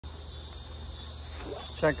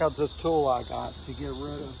Check out this tool I got to get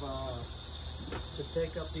rid of, to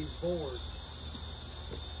take up these boards.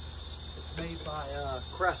 It's made by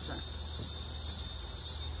Crescent.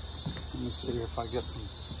 Let me see if I get some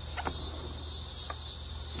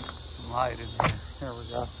light in here. There we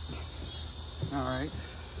go. All right.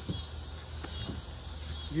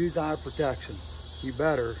 Use eye protection. You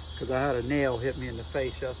better, because I had a nail hit me in the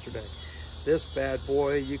face yesterday. This bad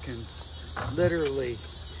boy, you can literally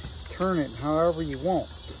turn it however you want.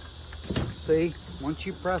 See, once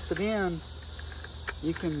you press it in,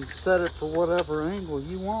 you can set it for whatever angle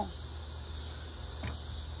you want.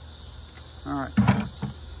 All right.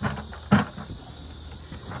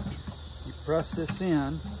 You press this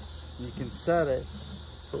in, you can set it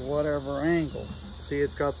for whatever angle. See,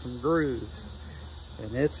 it's got some grooves,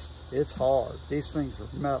 and it's hard. These things are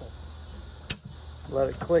metal. Let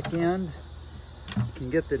it click in. You can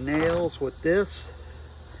get the nails with this,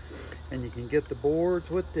 and you can get the boards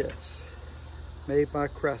with this. Made by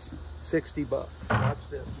Crescent, 60 bucks. Watch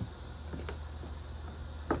this.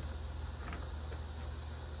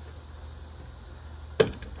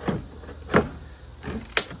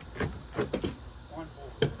 One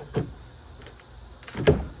board.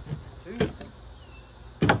 Two.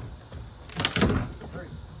 Three.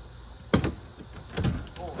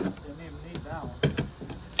 Four. Didn't even need that one.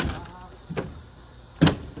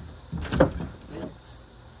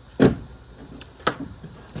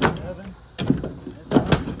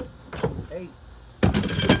 8.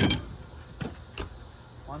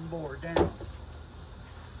 One board down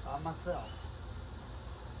by myself.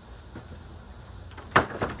 I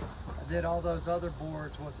did all those other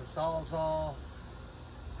boards with a sawzall,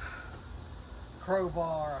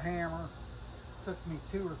 crowbar, a hammer. Took me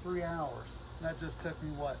 2 or 3 hours. That just took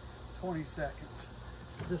me, what, 20 seconds.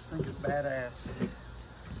 This thing is badass.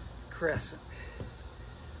 Crescent.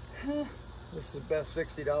 This is the best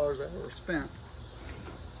 $60 I ever spent.